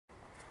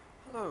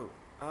Hello.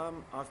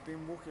 I've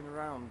been walking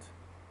around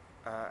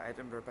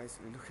Edinburgh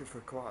basically looking for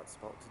a quiet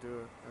spot to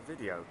do a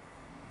video.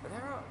 But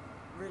there aren't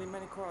really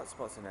many quiet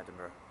spots in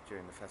Edinburgh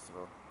during the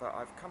festival. But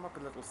I've come up a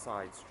little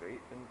side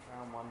street and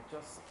found one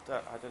just,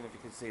 I don't know if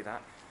you can see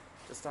that,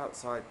 just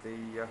outside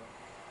the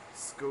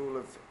School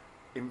of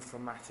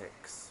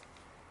Informatics.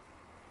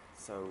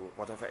 So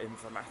whatever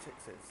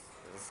informatics is,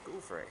 there's a school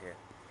for it here.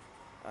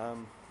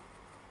 Um,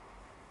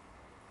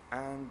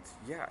 and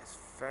yeah, it's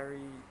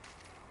very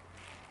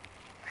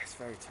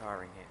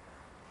tiring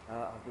here.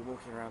 I've been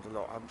walking around a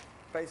lot. I'm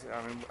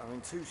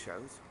in two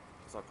shows,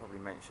 as I probably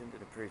mentioned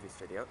in a previous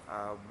video.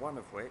 One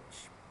of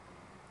which,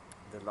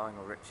 the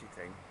Lionel Richie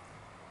thing.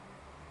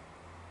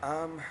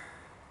 Um,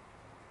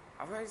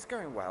 it's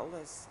going well.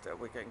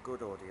 We're getting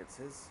good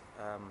audiences,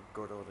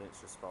 good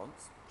audience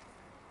response.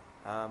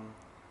 I'm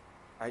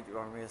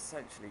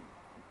essentially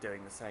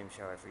doing the same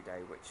show every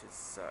day,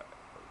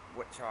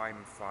 which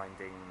I'm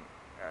finding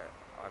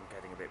I'm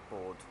getting a bit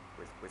bored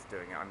with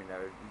doing it. I mean,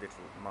 there are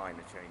little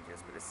minor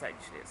changes, but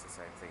essentially it's the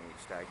same thing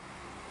each day.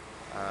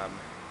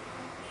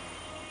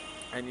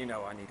 And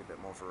I need a bit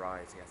more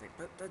variety, I think.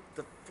 But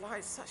the fly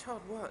is such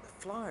hard work. The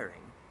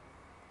flyering.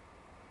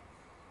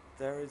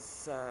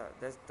 There's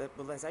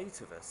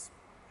 8 of us.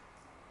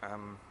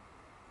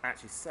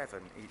 Actually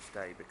 7 each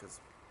day because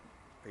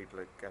people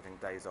are getting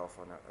days off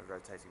on a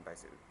rotating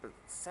basis. But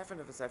 7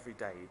 of us every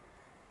day,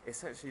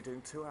 essentially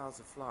doing 2 hours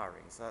of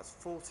flyering. So that's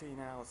 14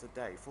 hours a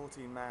day,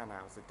 14 man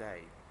hours a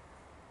day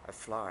of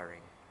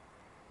flyering,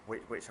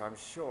 which I'm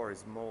sure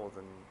is more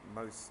than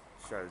most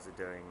shows are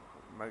doing.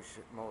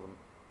 More than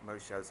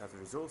most shows have the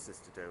resources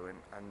to do,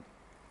 and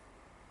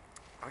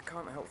I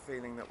can't help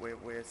feeling that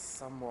we're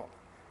somewhat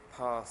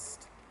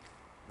past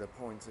the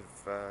point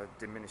of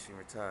diminishing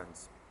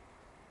returns.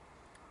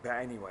 But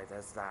anyway,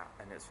 there's that,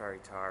 and it's very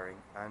tiring.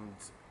 And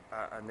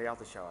the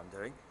other show I'm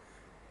doing,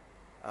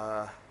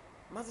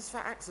 Mother's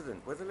Fat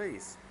Accident with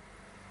Elise,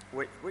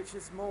 which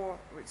is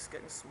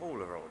getting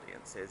smaller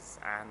audiences,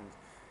 and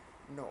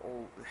not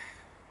all.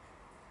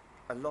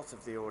 A lot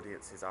of the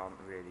audiences aren't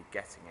really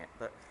getting it,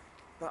 but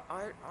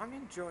I'm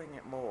enjoying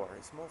it more.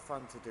 It's more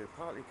fun to do,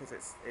 partly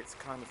because it's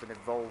kind of an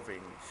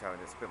evolving show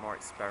and it's a bit more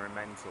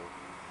experimental.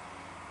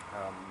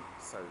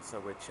 So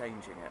we're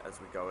changing it as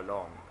we go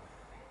along,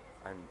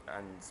 and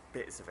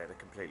bits of it are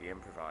completely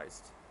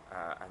improvised,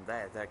 and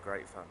they're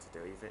great fun to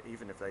do,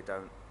 even if they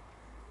don't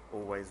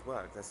always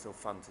work. They're still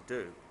fun to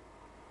do.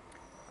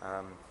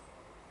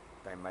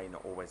 They may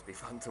not always be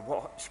fun to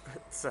watch,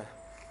 but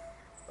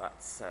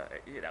that's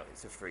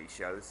it's a free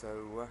show,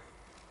 so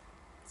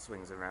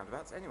swings and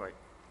roundabouts. Anyway,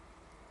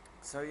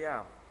 so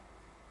yeah,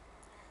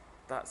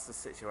 that's the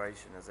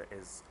situation as it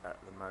is at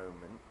the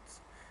moment.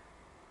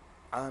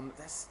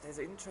 There's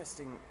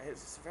interesting.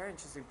 It's a very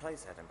interesting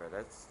place,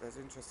 Edinburgh. There's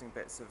interesting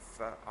bits of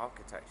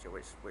architecture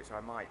which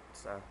I'm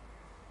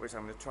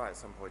going to try at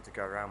some point to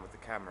go around with the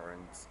camera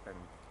and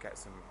get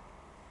some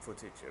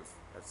footage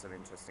of some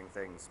interesting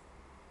things.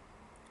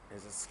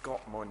 There's a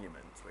Scott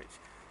monument which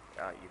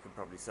you can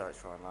probably search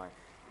for online.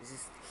 It's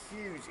this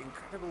huge,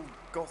 incredible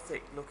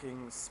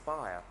Gothic-looking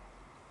spire,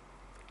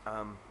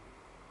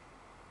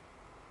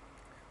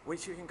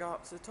 which you can go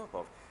up to the top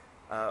of.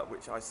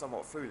 Which I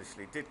somewhat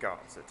foolishly did go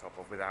up to the top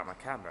of without my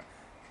camera.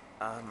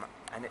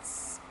 And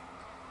it's,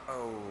 a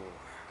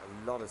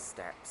lot of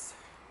steps.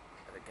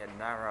 They get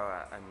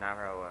narrower and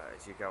narrower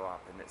as you go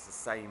up, and it's the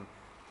same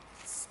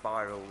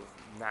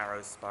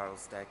narrow spiral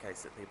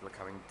staircase that people are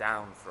coming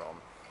down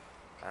from.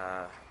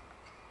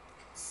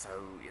 So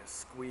you're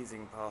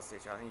squeezing past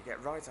each other, and you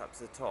get right up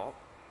to the top,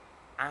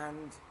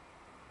 and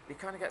you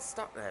kind of get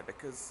stuck there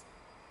because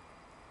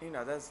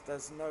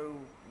there's no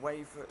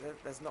way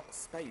there's not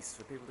space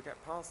for people to get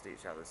past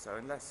each other. So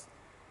unless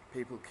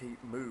people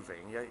keep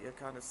moving, you're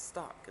kind of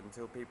stuck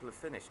until people have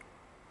finished.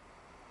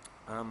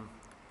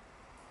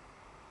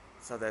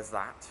 So there's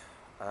that,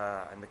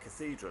 and the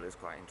cathedral is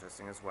quite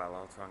interesting as well.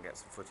 I'll try and get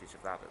some footage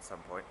of that at some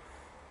point.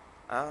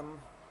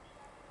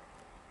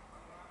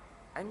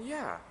 And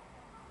yeah,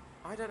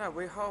 I don't know.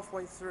 We're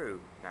halfway through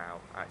now.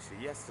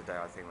 Actually, yesterday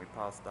I think we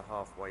passed the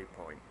halfway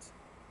point.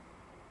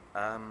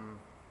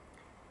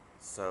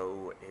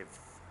 So if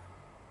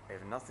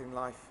nothing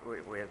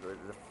we're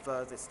the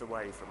furthest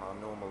away from our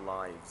normal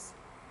lives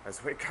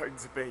as we're going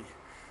to be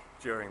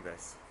during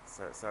this.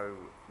 So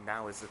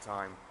now is the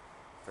time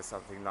for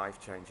something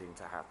life-changing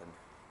to happen,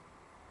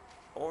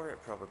 or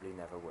it probably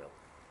never will.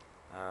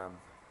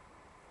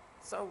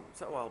 So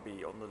I'll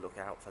be on the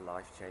lookout for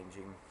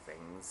life-changing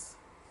things.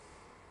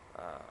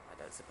 I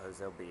don't suppose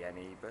there'll be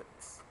any, but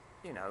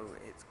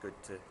it's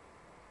good to.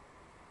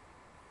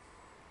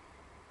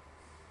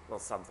 Well,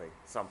 something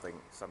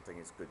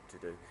is good to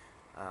do.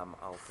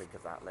 I'll think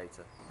of that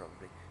later,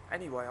 probably.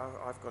 Anyway,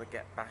 I've got to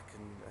get back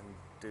and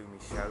do my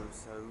show,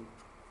 so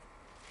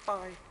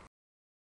bye.